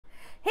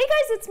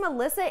it's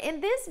Melissa. In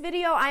this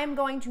video, I am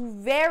going to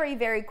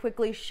very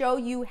quickly show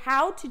you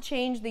how to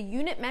change the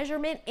unit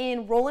measurement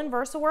in Roland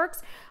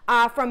Versaworks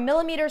from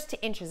millimeters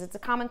to inches. It's a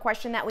common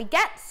question that we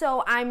get,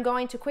 so I'm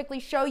going to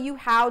quickly show you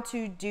how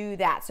to do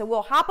that. So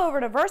we'll hop over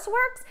to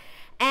Versaworks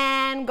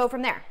and go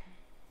from there.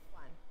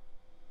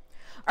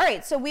 All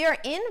right, so we are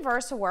in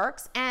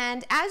Versaworks,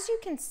 and as you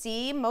can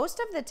see, most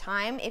of the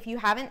time, if you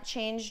haven't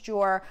changed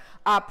your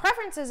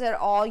preferences at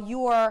all,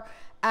 your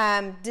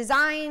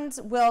designs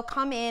will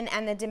come in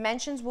and the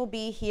dimensions will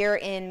be here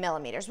in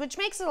millimeters, which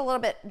makes it a little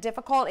bit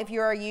difficult if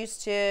you're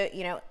used to,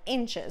 you know,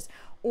 inches,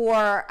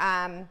 or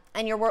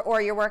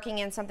you're working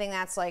in something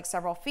that's like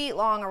several feet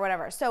long or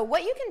whatever. So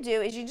what you can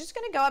do is you're just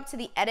going to go up to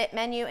the edit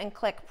menu and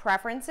click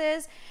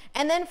preferences,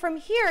 and then from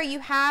here you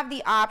have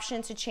the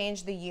option to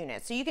change the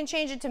unit. So you can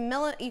change it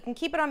to you can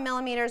keep it on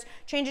millimeters,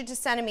 change it to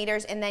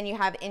centimeters, and then you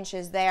have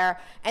inches there,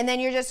 and then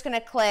you're just going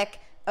to click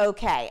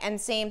OK,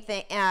 and same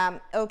thing,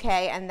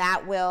 OK, and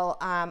that will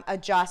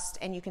adjust,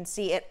 and you can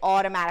see it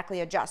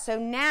automatically adjusts. So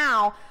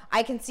now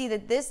I can see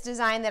that this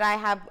design that I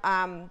have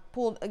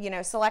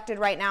selected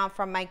right now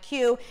from my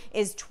queue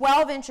is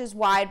 12 inches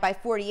wide by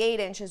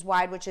 48 inches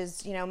wide, which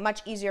is, you know,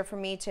 much easier for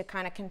me to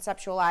kind of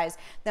conceptualize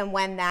than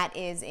when that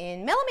is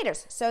in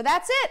millimeters. So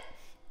that's it.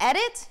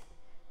 Edit,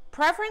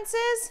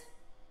 preferences,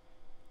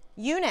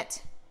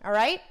 unit. All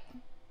right.